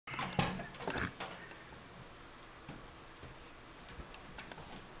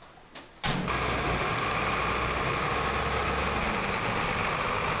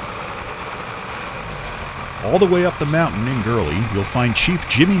all the way up the mountain in Gurley, you'll find Chief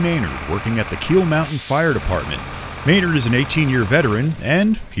Jimmy Maynard working at the Keel Mountain Fire Department. Maynard is an 18-year veteran,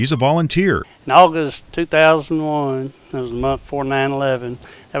 and he's a volunteer. In August 2001, it was the month before 9/11,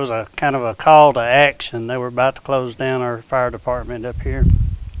 that was a kind of a call to action. They were about to close down our fire department up here.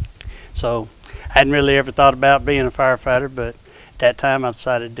 So I hadn't really ever thought about being a firefighter, but at that time I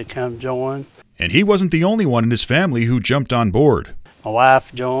decided to come join. And he wasn't the only one in his family who jumped on board. My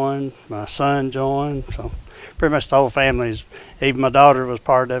wife joined, my son joined, so pretty much the whole family, even my daughter was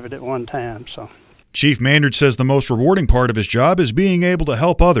part of it at one time. So. Chief Maynard says the most rewarding part of his job is being able to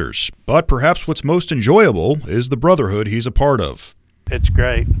help others, but perhaps what's most enjoyable is the brotherhood he's a part of. It's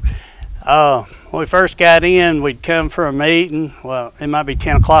great. When we first got in, we'd come for a meeting. Well, it might be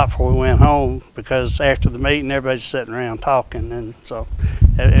 10 o'clock before we went home, because after the meeting, everybody's sitting around talking, and so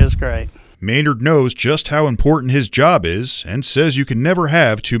it was great. Maynard knows just how important his job is and says you can never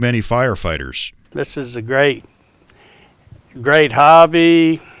have too many firefighters. This is a great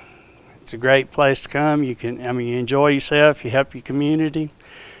hobby. It's a great place to come. You enjoy yourself, you help your community.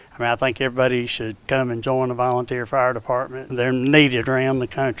 I think everybody should come and join the volunteer fire department. They're needed around the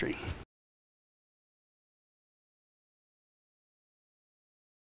country.